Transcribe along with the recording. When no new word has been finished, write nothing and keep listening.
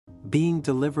Being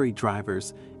delivery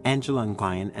drivers, Angela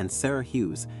Nguyen and Sarah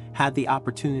Hughes had the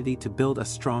opportunity to build a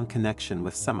strong connection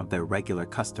with some of their regular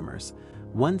customers.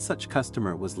 One such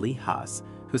customer was Lee Haas,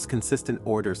 whose consistent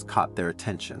orders caught their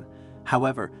attention.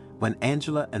 However, when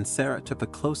Angela and Sarah took a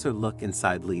closer look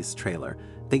inside Lee's trailer,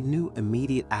 they knew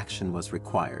immediate action was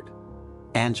required.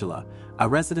 Angela, a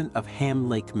resident of Ham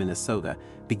Lake, Minnesota,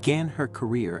 began her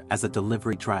career as a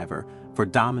delivery driver for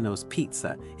Domino's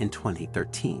Pizza in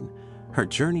 2013. Her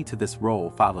journey to this role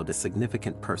followed a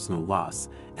significant personal loss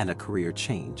and a career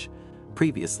change.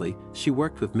 Previously, she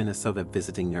worked with Minnesota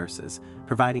Visiting Nurses,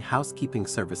 providing housekeeping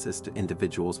services to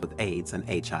individuals with AIDS and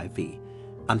HIV.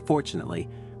 Unfortunately,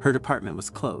 her department was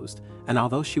closed, and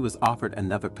although she was offered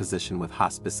another position with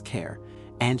hospice care,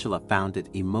 Angela found it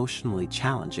emotionally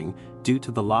challenging due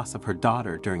to the loss of her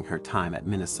daughter during her time at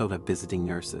Minnesota Visiting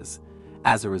Nurses.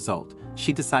 As a result,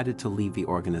 she decided to leave the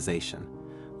organization.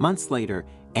 Months later,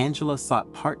 Angela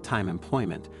sought part-time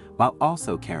employment while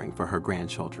also caring for her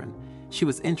grandchildren. She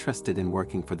was interested in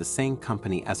working for the same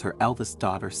company as her eldest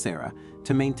daughter, Sarah,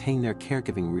 to maintain their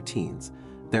caregiving routines.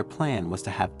 Their plan was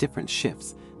to have different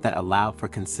shifts that allowed for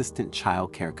consistent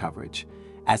child care coverage.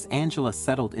 As Angela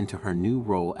settled into her new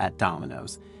role at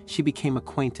Domino's, she became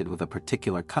acquainted with a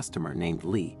particular customer named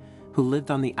Lee, who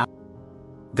lived on the outside.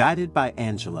 Guided by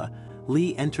Angela,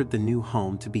 Lee entered the new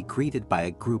home to be greeted by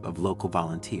a group of local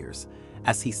volunteers.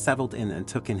 As he settled in and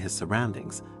took in his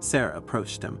surroundings, Sarah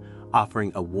approached him,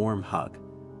 offering a warm hug.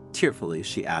 Tearfully,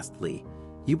 she asked Lee,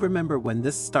 "You remember when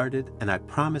this started and I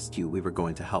promised you we were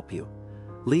going to help you?"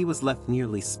 Lee was left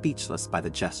nearly speechless by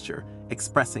the gesture,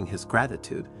 expressing his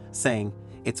gratitude, saying,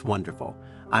 "It's wonderful.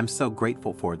 I'm so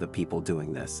grateful for the people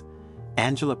doing this."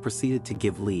 Angela proceeded to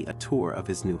give Lee a tour of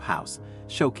his new house,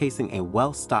 showcasing a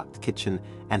well-stocked kitchen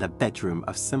and a bedroom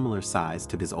of similar size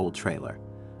to his old trailer.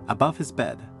 Above his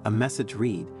bed, a message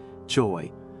read,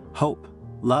 "Joy, hope,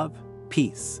 love,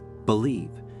 peace, believe."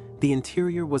 The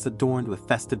interior was adorned with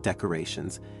festive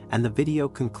decorations, and the video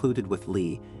concluded with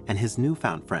Lee and his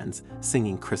newfound friends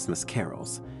singing Christmas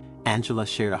carols. Angela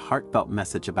shared a heartfelt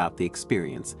message about the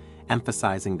experience,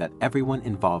 emphasizing that everyone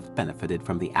involved benefited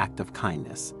from the act of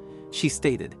kindness. She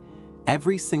stated,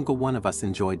 "Every single one of us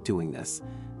enjoyed doing this.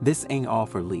 This ain't all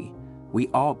for Lee. We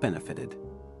all benefited."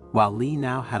 While Lee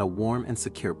now had a warm and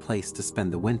secure place to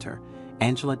spend the winter,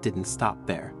 Angela didn't stop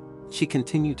there. She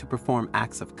continued to perform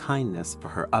acts of kindness for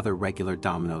her other regular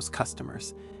Domino's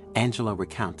customers. Angela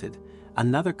recounted,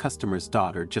 "Another customer's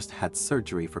daughter just had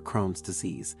surgery for Crohn's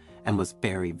disease and was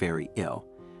very, very ill,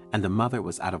 and the mother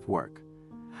was out of work.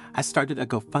 I started a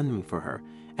GoFundMe for her,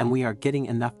 and we are getting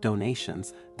enough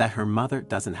donations that her mother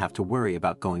doesn't have to worry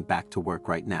about going back to work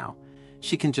right now.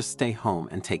 She can just stay home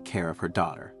and take care of her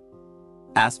daughter."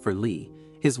 As for Lee,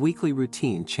 his weekly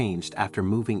routine changed after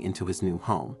moving into his new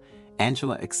home.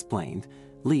 Angela explained,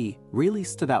 "Lee really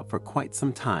stood out for quite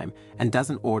some time and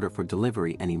doesn't order for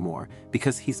delivery anymore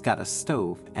because he's got a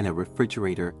stove and a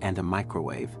refrigerator and a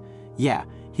microwave. Yeah,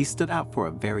 he stood out for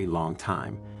a very long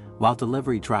time." While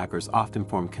delivery drivers often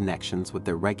form connections with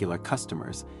their regular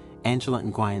customers, Angela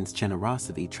Nguyen's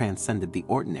generosity transcended the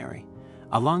ordinary.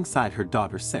 Alongside her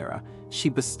daughter Sarah, she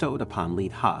bestowed upon Lee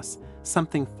Haas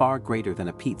something far greater than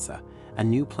a pizza, a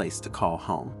new place to call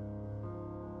home.